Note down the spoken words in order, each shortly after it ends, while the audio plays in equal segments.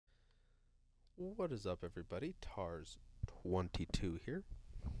What is up, everybody? Tars22 here.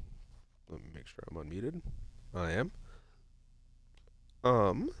 Let me make sure I'm unmuted. I am.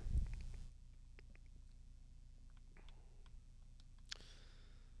 Um,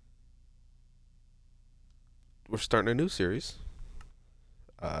 we're starting a new series.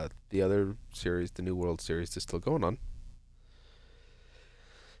 The other series, the New World series, is still going on.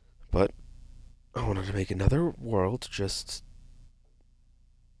 But I wanted to make another world, just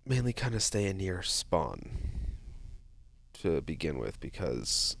mainly kind of staying near spawn to begin with,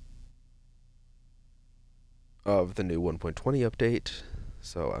 because of the new 1.20 update.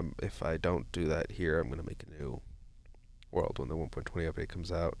 So if I don't do that here, I'm going to make a new world when the 1.20 update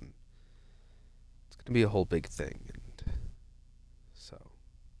comes out, and it's going to be a whole big thing. And so,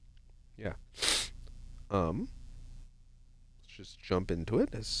 yeah. Let's just jump into it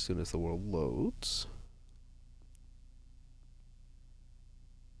as soon as the world loads.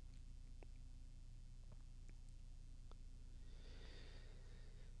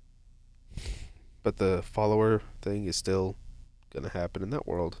 But the follower thing is still going to happen in that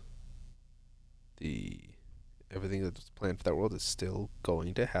world. Everything that's planned for that world is still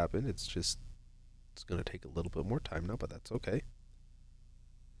going to happen. It's going to take a little bit more time now, but that's okay.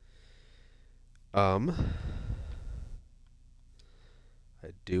 I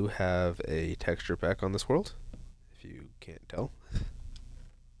do have a texture pack on this world, if you can't tell.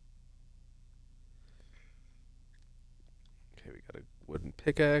 Okay, we got a wooden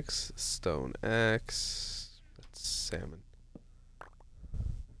pickaxe, stone axe. That's salmon.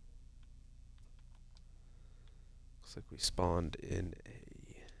 Looks like we spawned in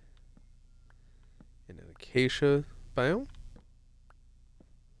an acacia biome,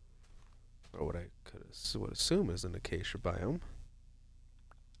 or what I would assume is an acacia biome.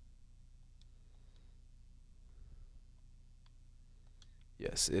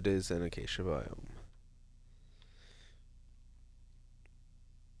 Yes, it is an acacia biome.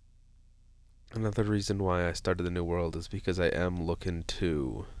 Another reason why I started the new world is because I am looking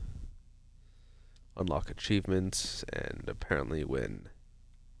to unlock achievements, and apparently when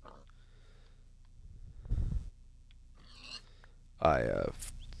for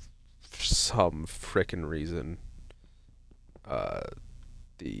some frickin' reason,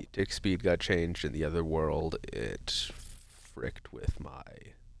 the tick speed got changed in the other world, it fricked with my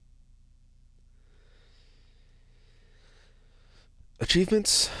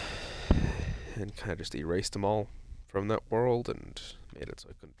achievements and kind of just erased them all from that world and made it so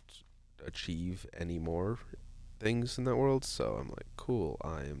I couldn't achieve any more things in that world. So I'm like, cool,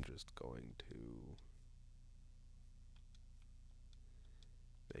 I am just going to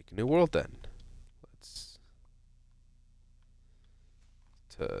make a new world then.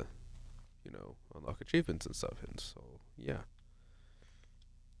 To, unlock achievements and stuff. And so, yeah.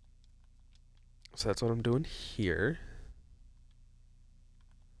 So that's what I'm doing here.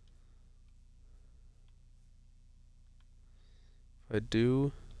 If I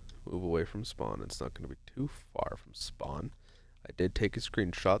do move away from spawn, it's not going to be too far from spawn. I did take a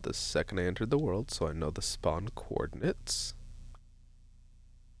screenshot the second I entered the world, so I know the spawn coordinates.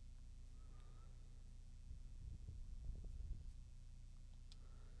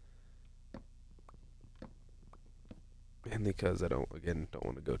 Mainly because I don't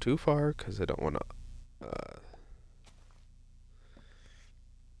want to go too far, because I don't want to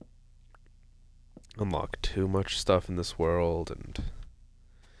unlock too much stuff in this world, and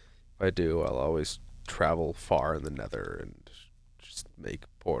if I do, I'll always travel far in the nether and just make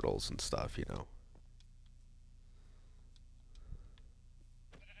portals and stuff,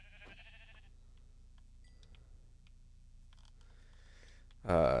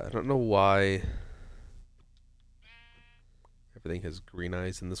 I don't know why everything has green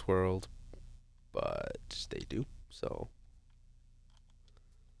eyes in this world, but they do, so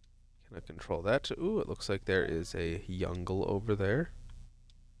can I control that? Ooh, it looks like there is a jungle over there.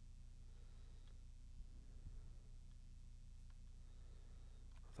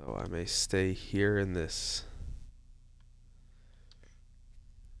 Though I may stay here in this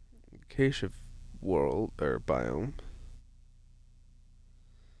acacia world, or biome.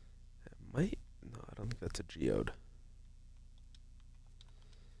 It might, no, I don't think that's a geode.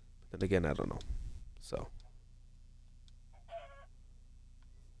 But then again, I don't know. So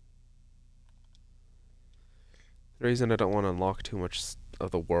the reason I don't want to unlock too much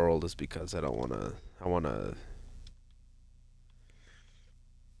of the world is because I want to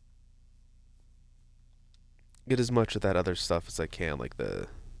get as much of that other stuff as I can, like the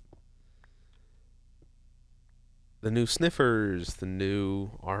new sniffers, the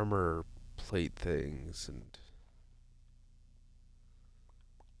new armor plate things, and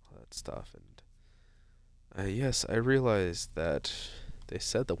all that stuff. And Yes, I realized that they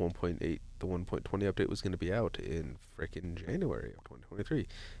said the 1.8, the 1.20 update was going to be out in frickin' January of 2023.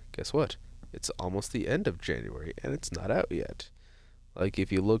 Guess what? It's almost the end of January, and it's not out yet. Like,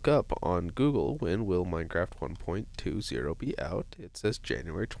 if you look up on Google, when will Minecraft 1.20 be out, it says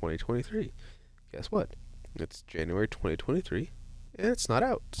January 2023. Guess what? It's January 2023, and it's not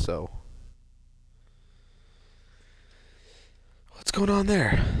out, so... what's going on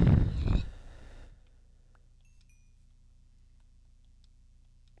there?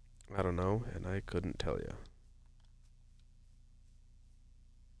 I don't know, and I couldn't tell you.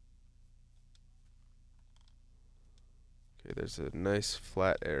 Okay, there's a nice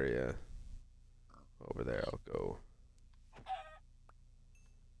flat area over there. I'll go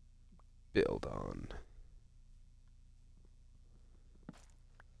build on.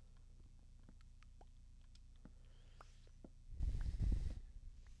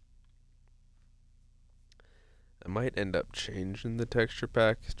 I might end up changing the texture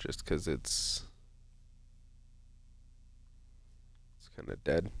pack just because it's kind of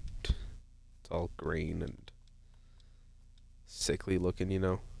dead. It's all green and sickly looking, you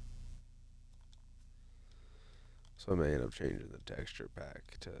know. So I may end up changing the texture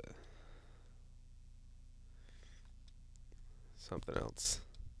pack to something else.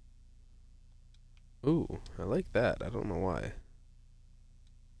 Ooh, I like that. I don't know why. It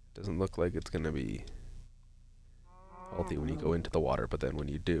doesn't look like it's gonna be healthy when you go into the water, but then when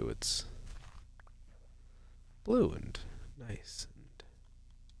you do, it's blue and nice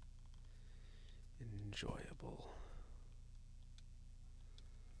and enjoyable.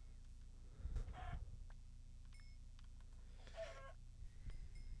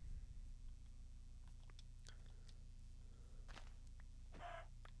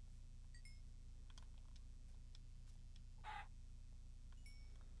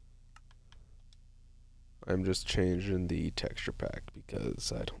 I'm just changing the texture pack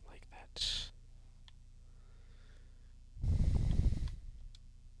because I don't like that.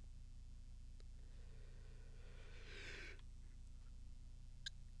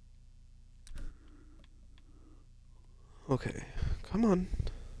 Okay, come on.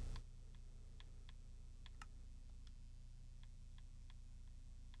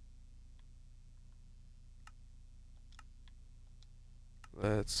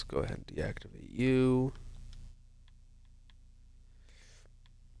 Let's go ahead and deactivate you.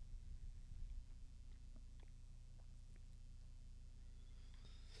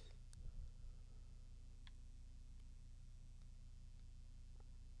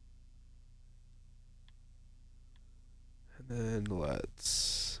 And then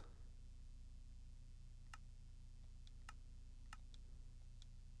let's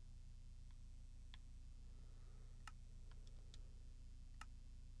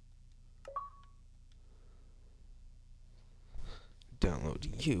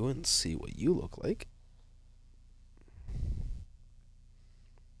download you and see what you look like.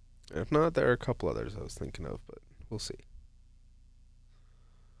 If not, there are a couple others I was thinking of, but we'll see.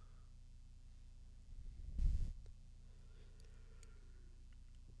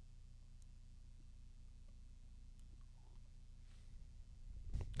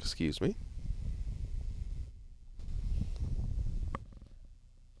 Excuse me.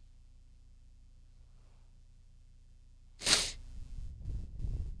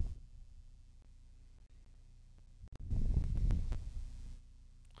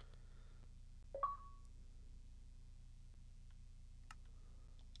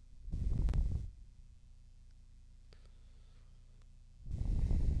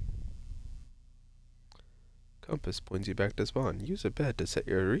 Compass points you back to spawn. Use a bed to set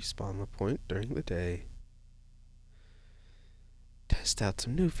your respawn point during the day. Test out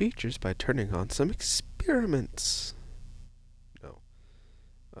some new features by turning on some experiments. No.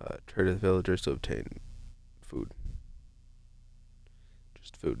 Turn to the villagers to obtain food.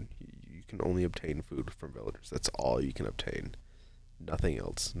 Just food. You can only obtain food from villagers. That's all you can obtain. Nothing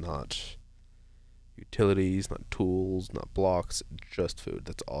else. Not utilities, not tools, not blocks. Just food.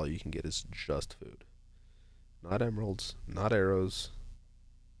 That's all you can get is just food. Not emeralds, not arrows,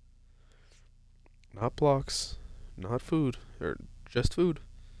 not blocks, not food, or just food.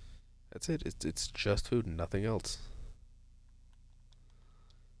 That's it. It's just food and nothing else.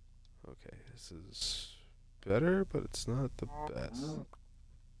 Okay, this is better, but it's not the best.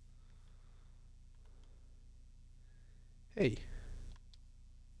 Hey.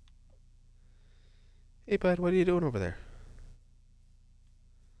 Hey, bud, what are you doing over there?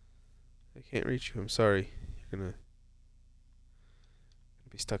 I can't reach you. I'm sorry. You're gonna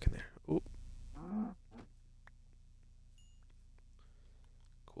be stuck in there. Oop.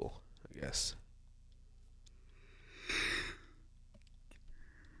 Cool, I guess.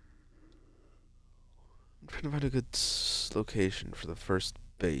 Trying to find a good location for the first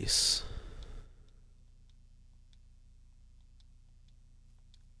base.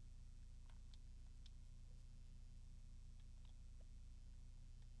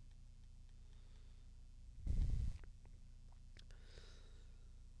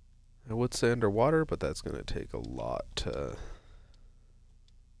 I would say underwater, but that's going to take a lot to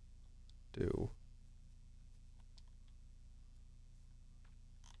do.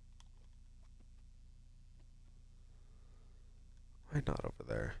 Why not over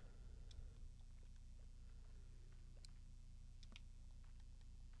there?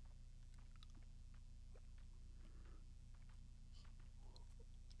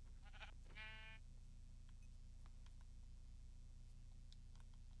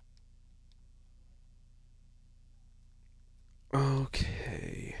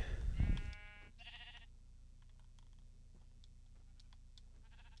 Okay.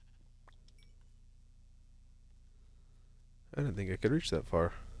 I didn't think I could reach that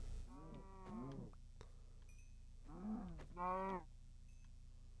far.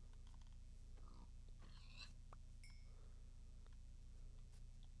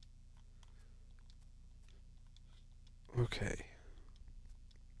 Okay.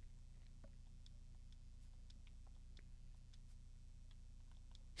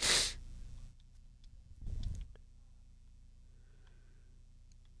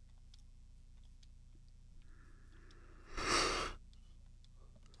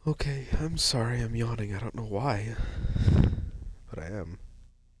 Okay, I'm sorry I'm yawning. I don't know why, but I am.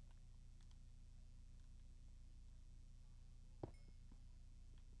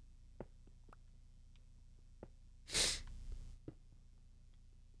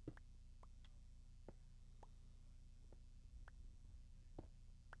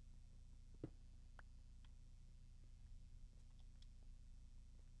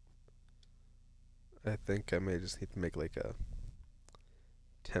 I think I may just need to make like a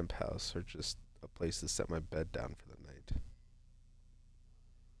temp house or just a place to set my bed down for the night.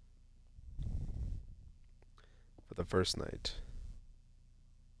 For the first night.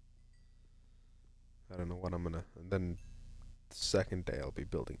 I don't know what I'm gonna... And then the second day I'll be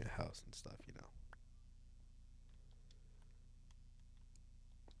building a house and stuff, you know.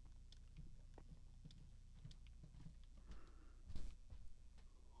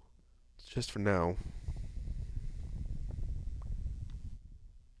 It's just for now.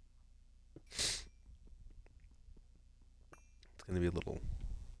 It's gonna be a little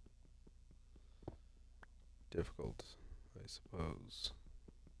difficult, I suppose.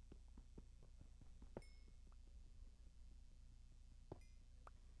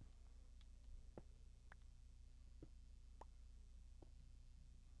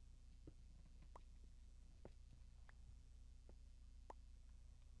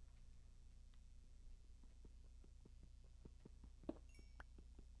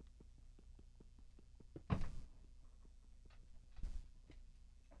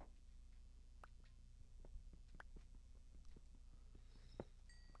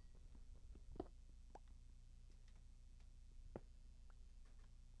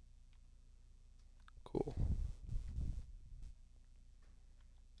 Cool.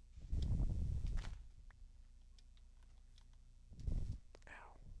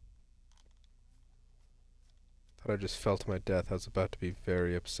 Thought I just fell to my death. I was about to be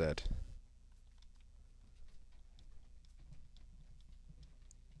very upset.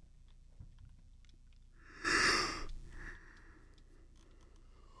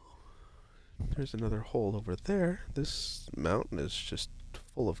 There's another hole over there. This mountain is just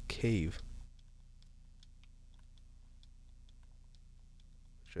full of cave.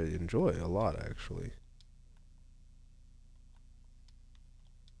 Which I enjoy a lot, actually.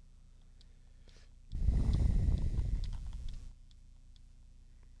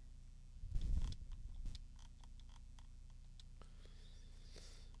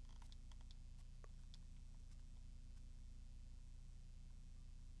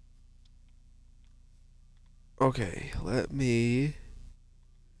 Okay, let me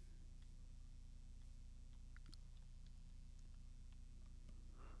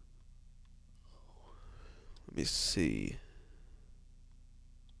see.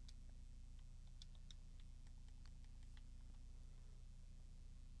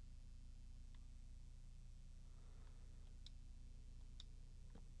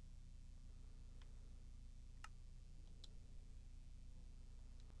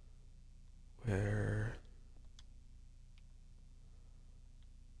 Where...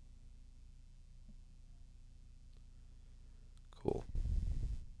 Cool.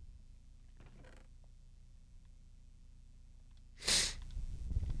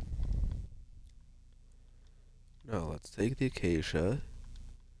 let's take the acacia.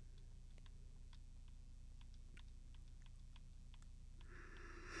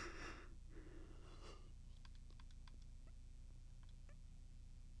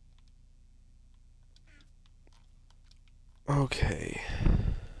 Okay.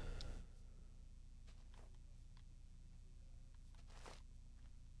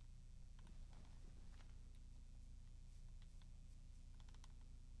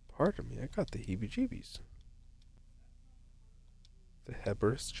 Pardon me, I got the heebie-jeebies. The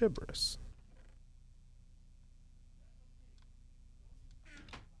Heberus Gibberish.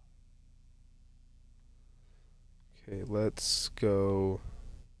 Okay, let's go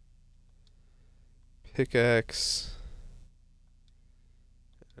pickaxe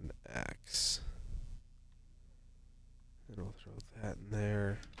and axe. And we'll throw that in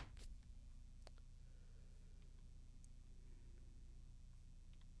there.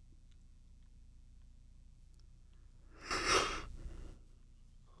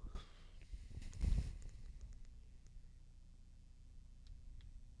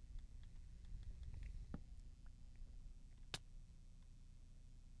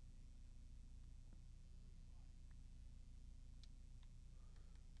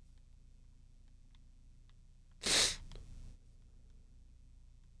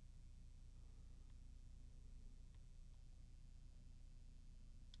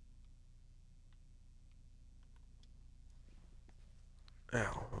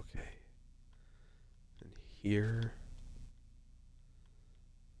 Ow, okay. And here.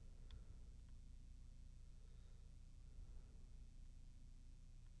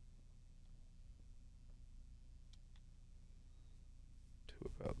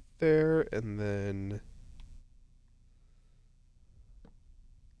 To about there, and then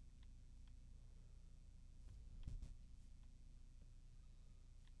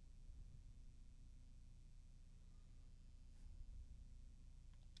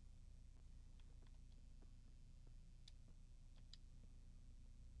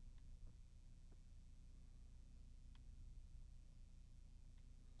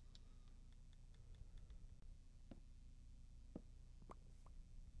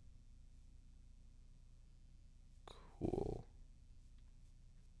cool.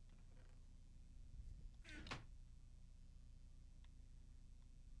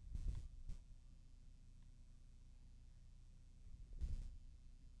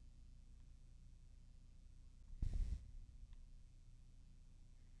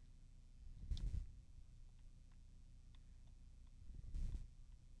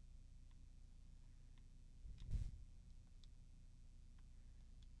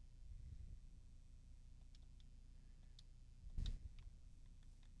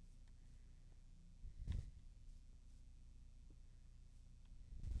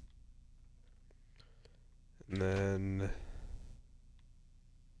 And then make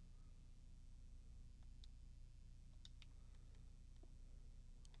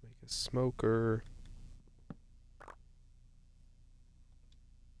a smoker.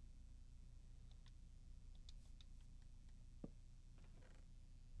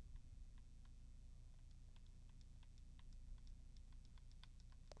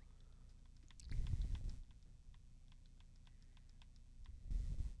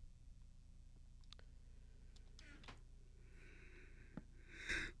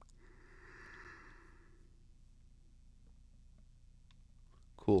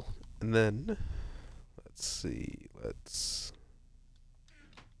 Cool. And then let's see. You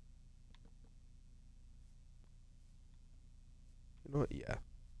know what? Yeah.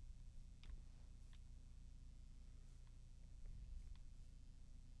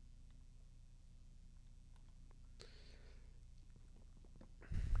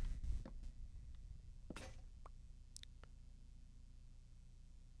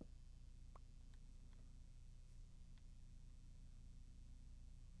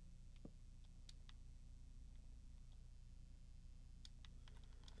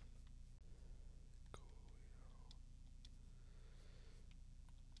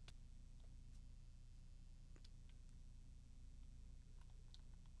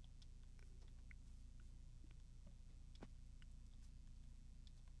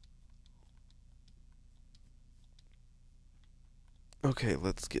 Okay,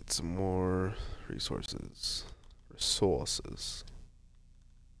 let's get some more resources. Resources.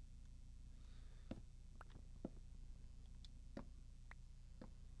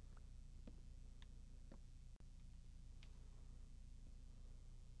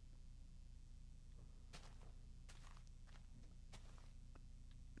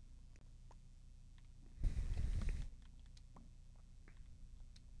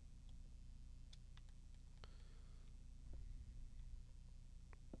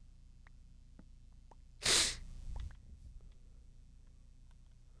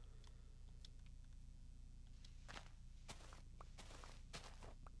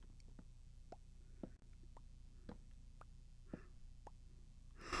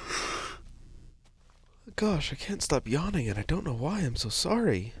 Gosh, I can't stop yawning and I don't know why. I'm so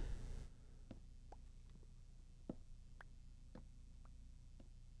sorry.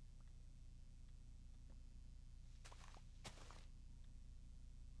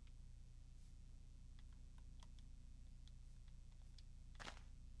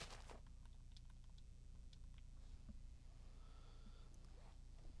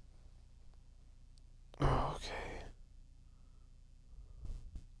 Okay.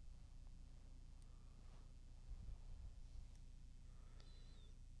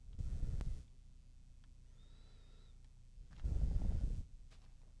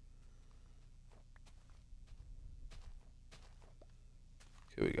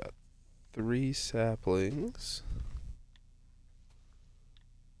 Okay, we got 3 saplings.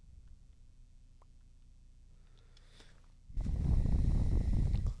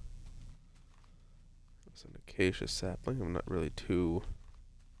 It's an acacia sapling. I'm not really too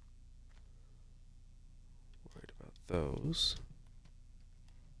worried about those.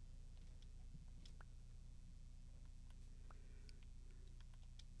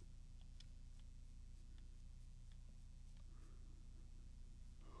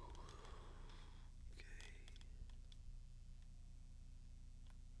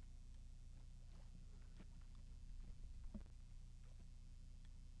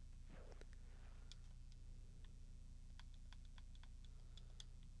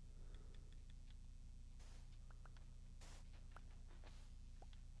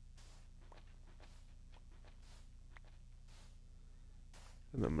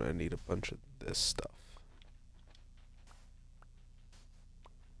 And I'm gonna need a bunch of this stuff.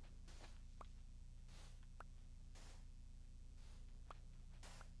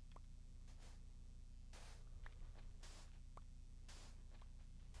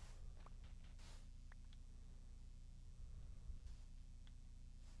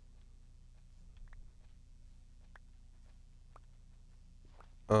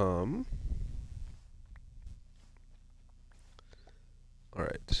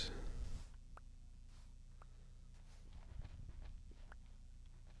 Alright.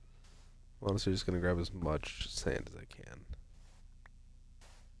 Honestly, just gonna grab as much sand as I can.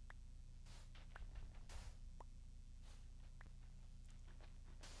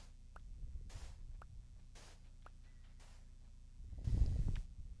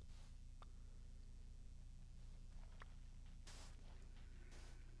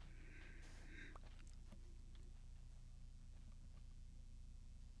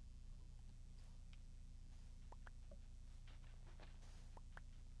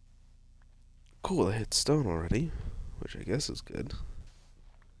 Cool, I hit stone already, which I guess is good.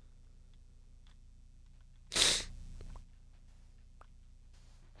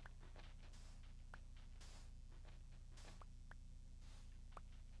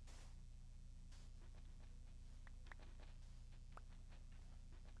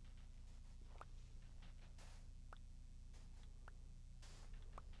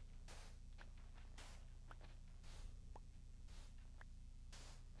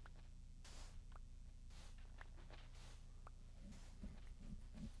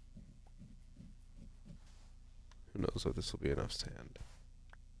 Who knows if this will be enough sand.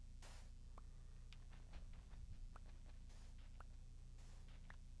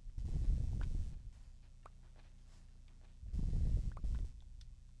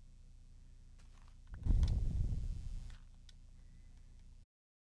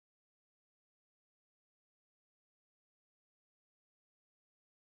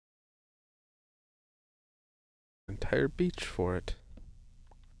 Entire beach for it.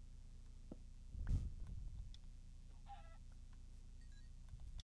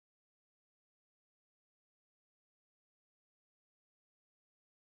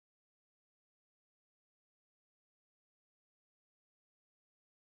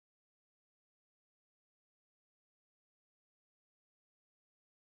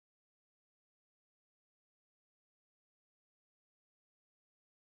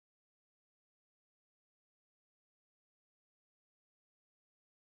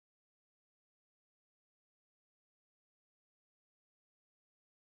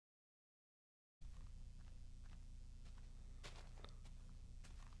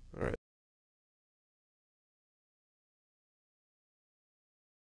 Alright.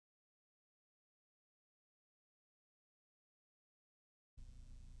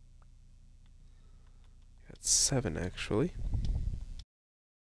 Got 7 actually.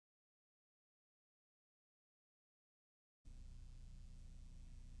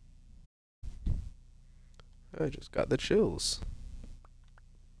 I just got the chills.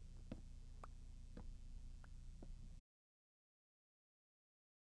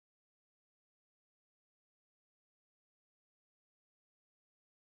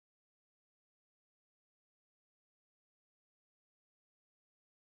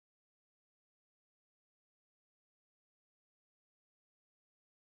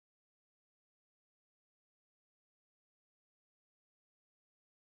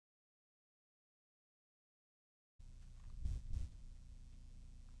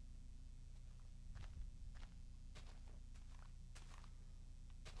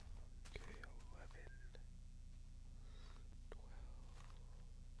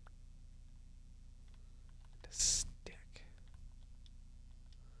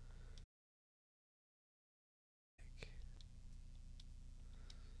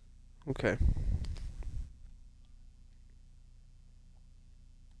 Okay.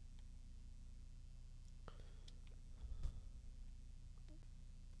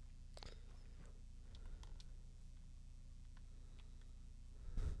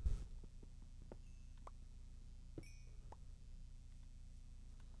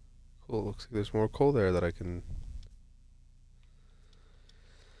 Cool, looks like there's more coal there that I can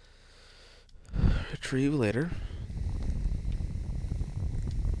retrieve later.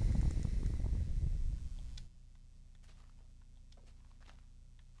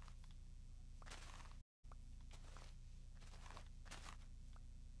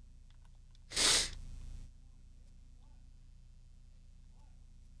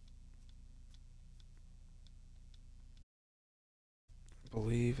 I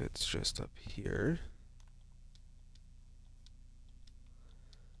believe it's just up here.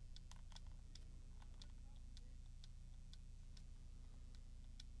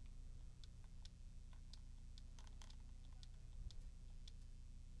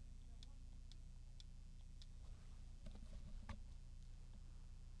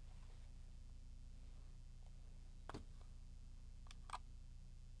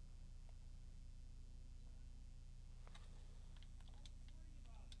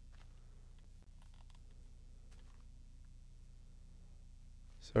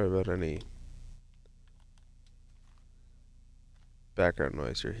 Sorry about any background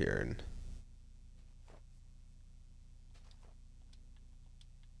noise you're hearing.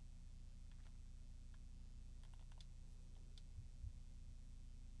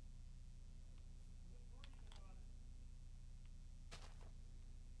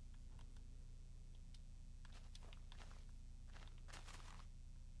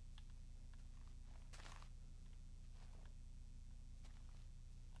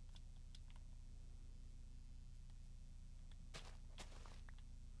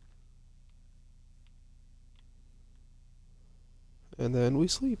 And then we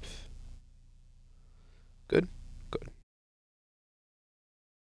sleep. Good, good.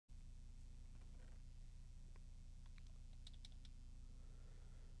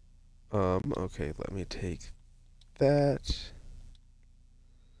 Okay, let me take that.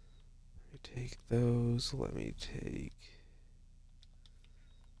 Let me take those. Let me take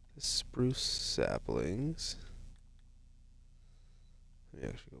the spruce saplings. Let me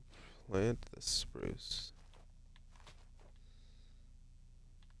actually go plant the spruce.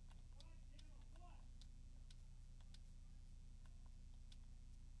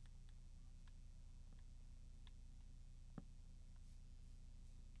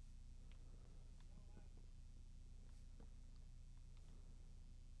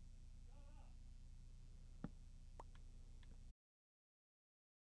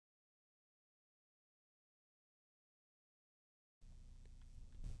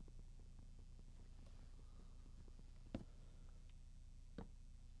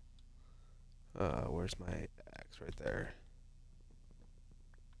 Where's my axe? Right there.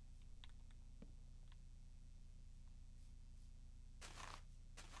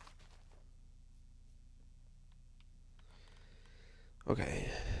 Okay.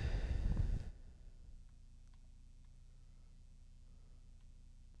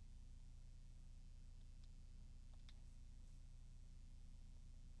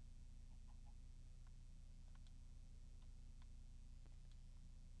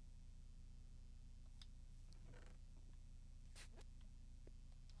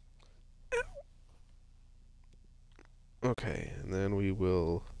 Okay, and then we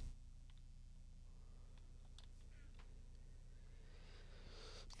will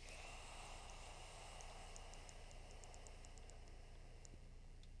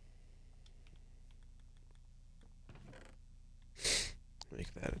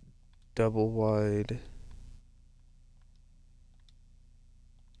make that a double wide.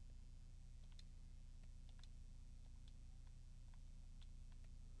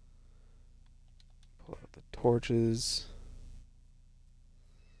 Pull out the torches.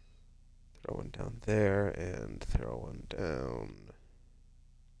 Throw one down there and throw one down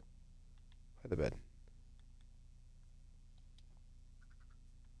by the bed.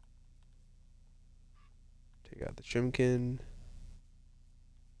 Take out the chimkin.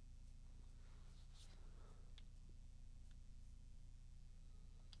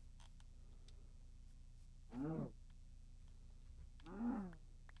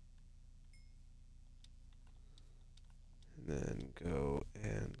 And then go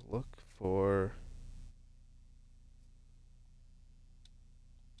and look for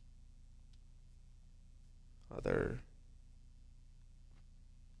other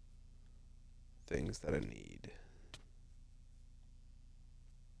things that I need.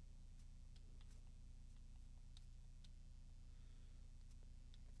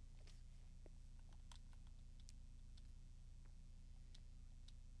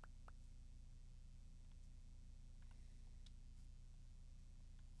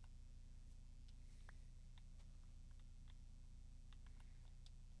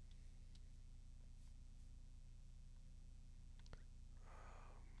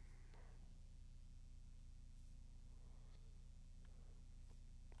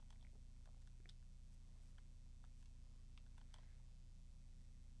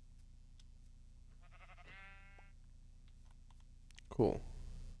 Cool.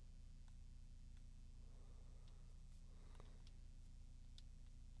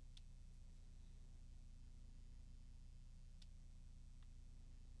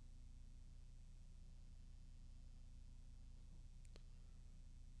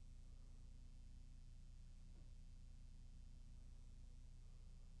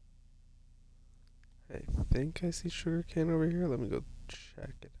 I think I see sugarcane over here. Let me go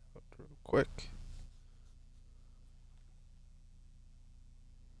check it out real quick.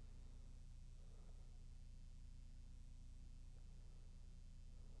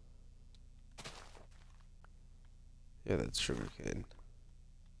 Yeah, that's sugarcane.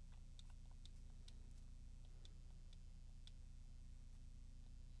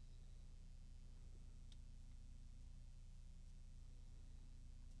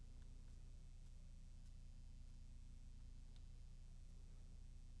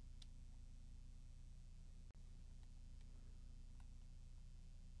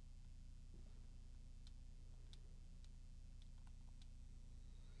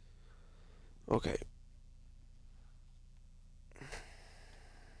 Okay.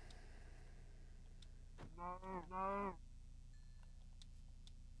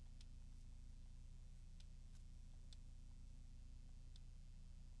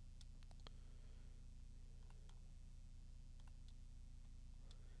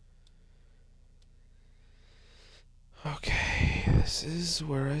 Okay, this is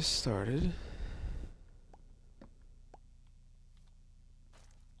where I started.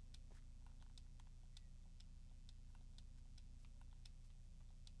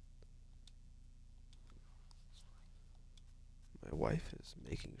 My wife is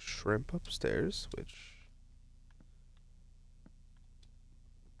making shrimp upstairs, which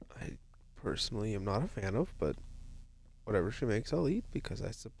I personally am not a fan of, but whatever she makes, I'll eat because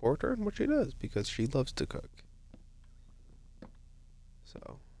I support her in what she does because she loves to cook. So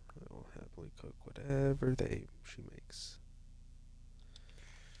I will happily cook whatever she makes.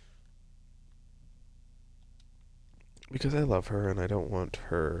 Because I love her and I don't want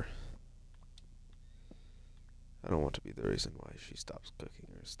to be the reason why she stops cooking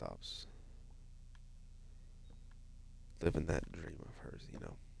or stops living that dream of hers, you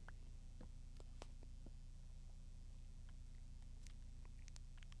know.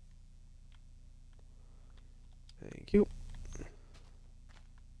 Thank you.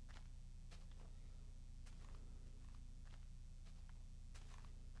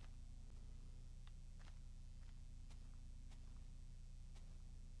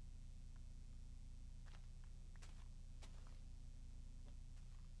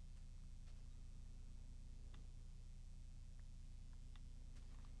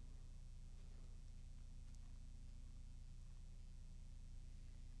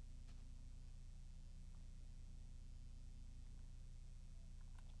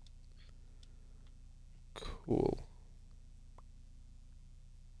 Cool.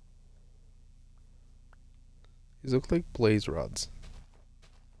 These look like Blazerods.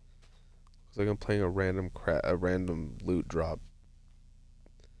 Looks like I'm playing a random loot drop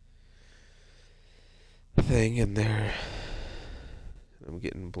thing in there. I'm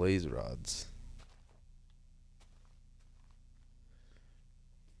getting Blazerods.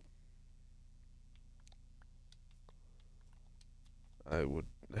 I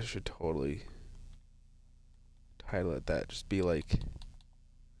should totally title it that. Just be like,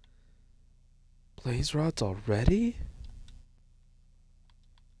 Blazerods already?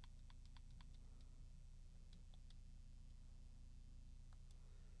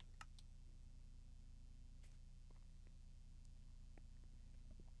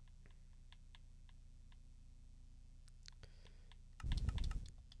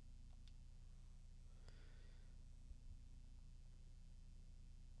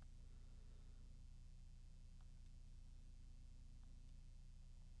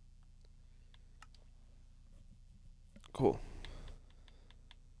 Cool.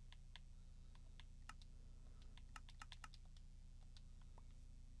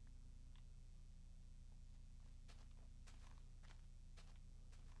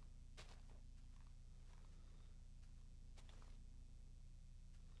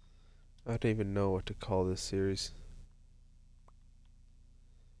 I don't even know what to call this series.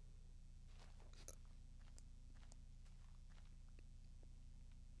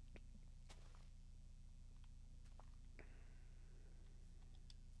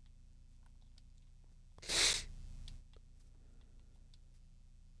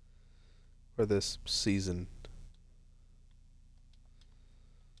 Or this season.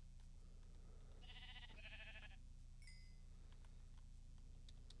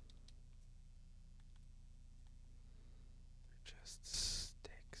 Chests.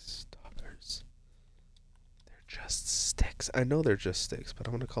 sticks. I know they're just sticks, but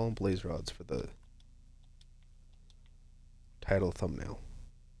I'm going to call them Blazerods for the title thumbnail.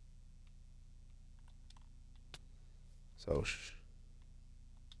 So,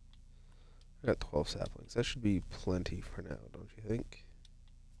 I got 12 saplings. That should be plenty for now, don't you think?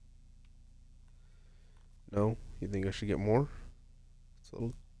 No? You think I should get more? It's a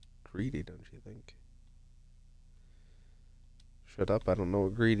little greedy, don't you think? Shut up, I don't know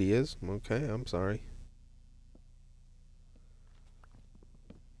what greedy is. Okay, I'm sorry.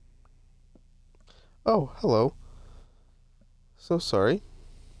 Oh, hello. So sorry.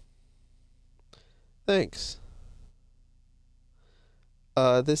 Thanks.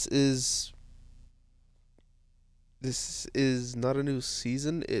 This is not a new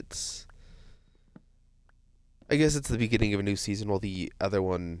season. I guess it's the beginning of a new season while the other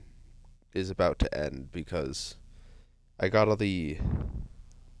one is about to end because I got all the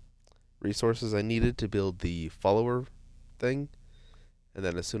resources I needed to build the follower thing. And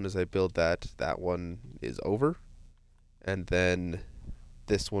then as soon as I build that, that one is over. And then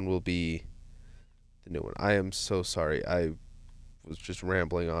this one will be the new one. I am so sorry. I was just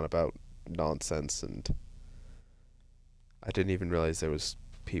rambling on about nonsense and I didn't even realize there was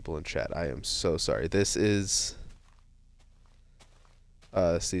people in chat. I am so sorry. This is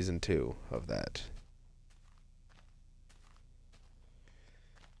season 2 of that.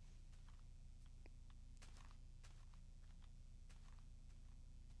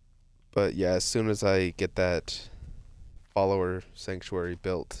 But yeah, as soon as I get that follower sanctuary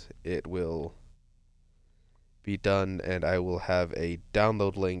built, it will be done and I will have a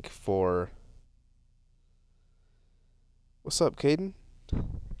download link for... What's up, Caden?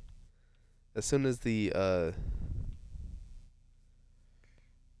 As soon as the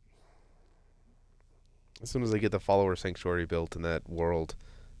as soon as I get the follower sanctuary built in that world,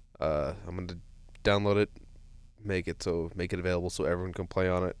 I'm gonna download it, make it available so everyone can play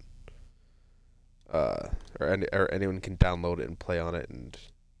on it. Or anyone can download it and play on it and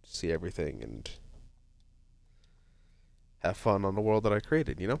see everything and have fun on the world that I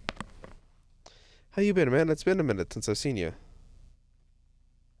created, you know? How you been, man? It's been a minute since I've seen you.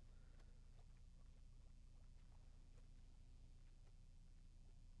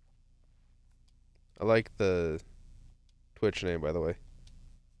 I like the Twitch name, by the way.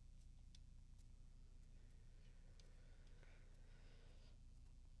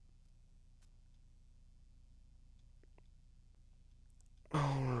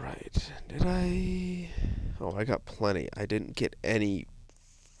 Alright. Did I... Oh, I got plenty. I didn't get any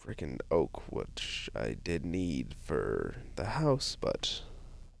freaking oak, which I did need for the house, but...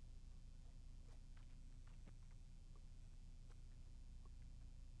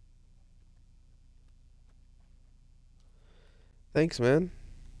 Thanks, man.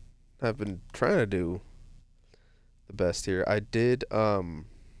 I've been trying to do the best here. I do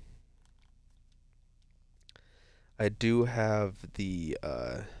have the,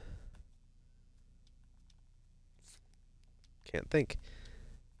 can't think.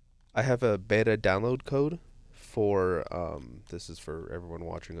 I have a beta download code for, this is for everyone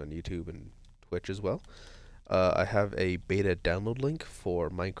watching on YouTube and Twitch as well. I have a beta download link for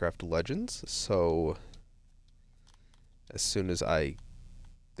Minecraft Legends, so as soon as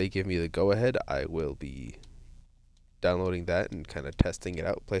they give me the go-ahead, I will be downloading that and kind of testing it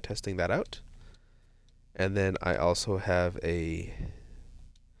out, play testing that out. And then I also have a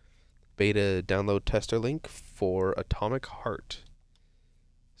beta download tester link for Atomic Heart.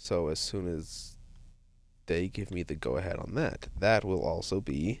 So as soon as they give me the go-ahead on that, that will also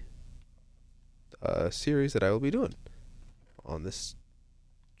be a series that I will be doing on this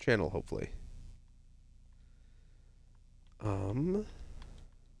channel, hopefully.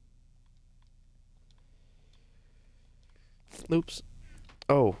 Oops.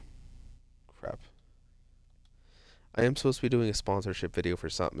 Oh, crap. I am supposed to be doing a sponsorship video for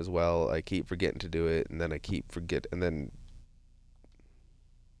something as well. I keep forgetting to do it, and then I keep and then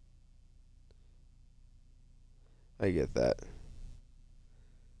I get that.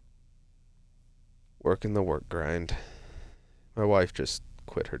 Working the work grind. My wife just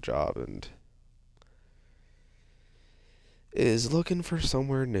quit her job and is looking for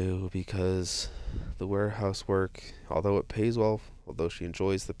somewhere new because the warehouse work, although it pays well, although she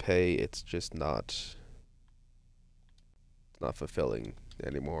enjoys the pay, it's just not fulfilling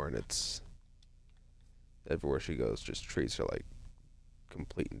anymore, and it's everywhere she goes just treats her like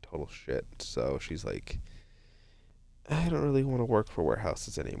complete and total shit. So she's like, I don't really want to work for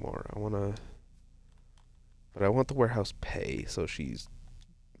warehouses anymore. But I want the warehouse pay, so she's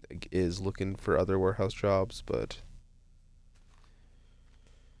is looking for other warehouse jobs, but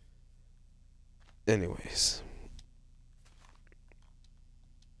anyways,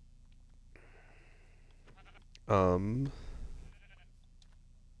 Um,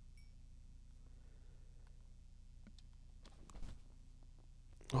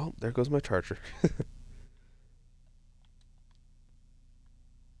 oh, there goes my charger.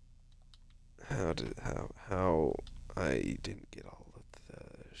 How I didn't get all of the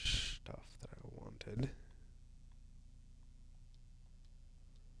stuff that I wanted.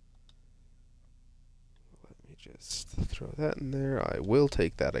 Let me just throw that in there. I will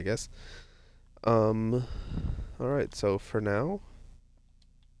take that, I guess. Alright, so for now,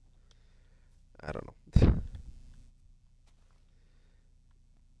 I don't know.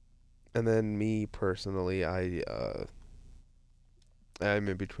 And then me personally, I'm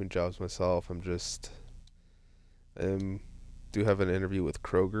in between jobs myself. Do have an interview with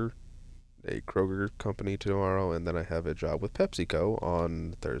Kroger, a Kroger company tomorrow, and then I have a job with PepsiCo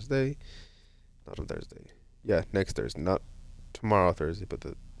on Thursday. Not on Thursday. Yeah, next Thursday. Not tomorrow Thursday, but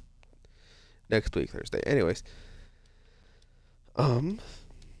the next week Thursday. Anyways,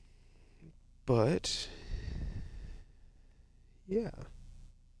 but yeah.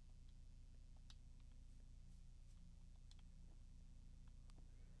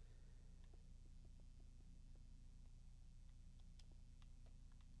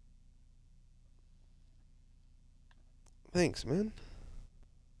 Thanks, man.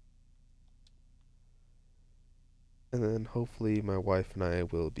 And then hopefully my wife and I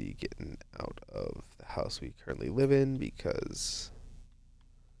will be getting out of the house we currently live in because,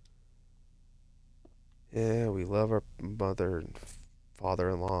 yeah, we love our mother and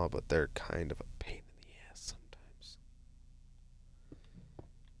father-in-law, but they're kind of a pain in the ass sometimes.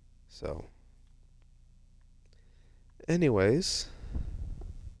 So, anyways,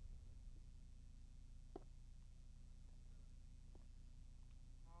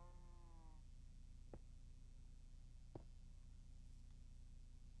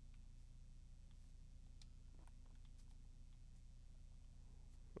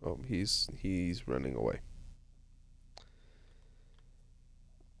 oh, he's running away.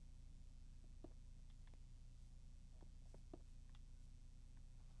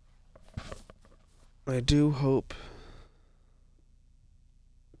 I do hope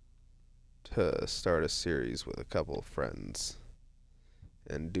to start a series with a couple of friends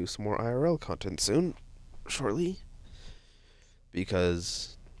and do some more IRL content soon, shortly,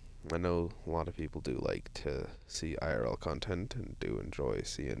 because I know a lot of people do like to see IRL content and do enjoy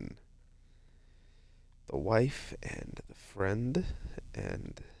seeing the wife and the friend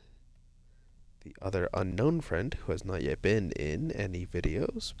and the other unknown friend who has not yet been in any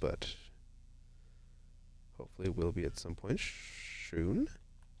videos, but hopefully will be at some point soon.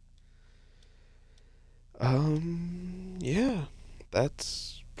 Yeah,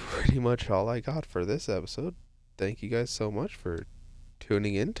 that's pretty much all I got for this episode. Thank you guys so much for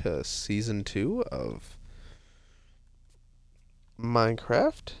tuning in to Season 2 of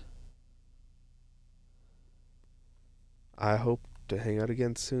Minecraft. I hope to hang out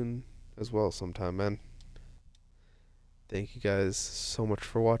again soon as well sometime, man. Thank you guys so much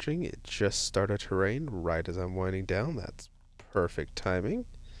for watching. It just started to rain right as I'm winding down. That's perfect timing.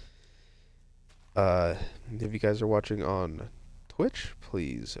 If you guys are watching on Twitch,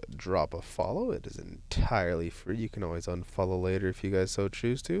 please drop a follow. It is entirely free. You can always unfollow later if you guys so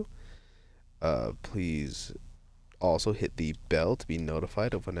choose to. Please also hit the bell to be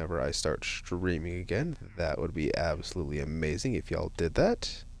notified of whenever I start streaming again. That would be absolutely amazing if y'all did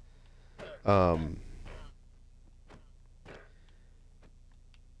that.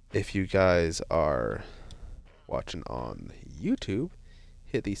 If you guys are watching on YouTube,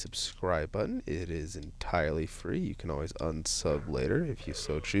 hit the subscribe button. It is entirely free. You can always unsub later if you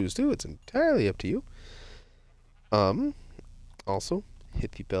so choose to. It's entirely up to you. Also,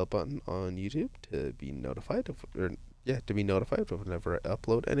 hit the bell button on YouTube to be notified of, whenever I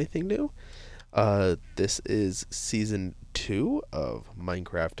upload anything new. This is Season 2 of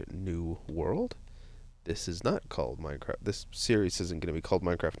Minecraft New World. This is not called Minecraft. This series isn't going to be called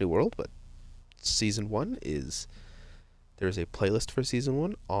Minecraft New World, but Season 1 is... There's a playlist for Season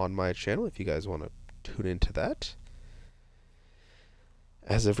 1 on my channel if you guys want to tune into that.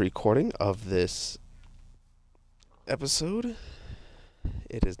 As of recording of this episode,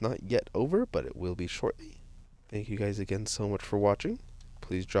 it is not yet over, but it will be shortly. Thank you guys again so much for watching.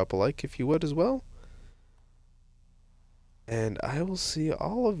 Please drop a like if you would as well. And I will see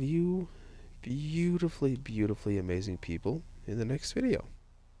all of you beautifully, beautifully amazing people in the next video.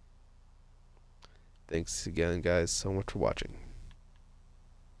 Thanks again, guys, so much for watching.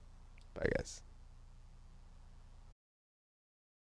 Bye, guys.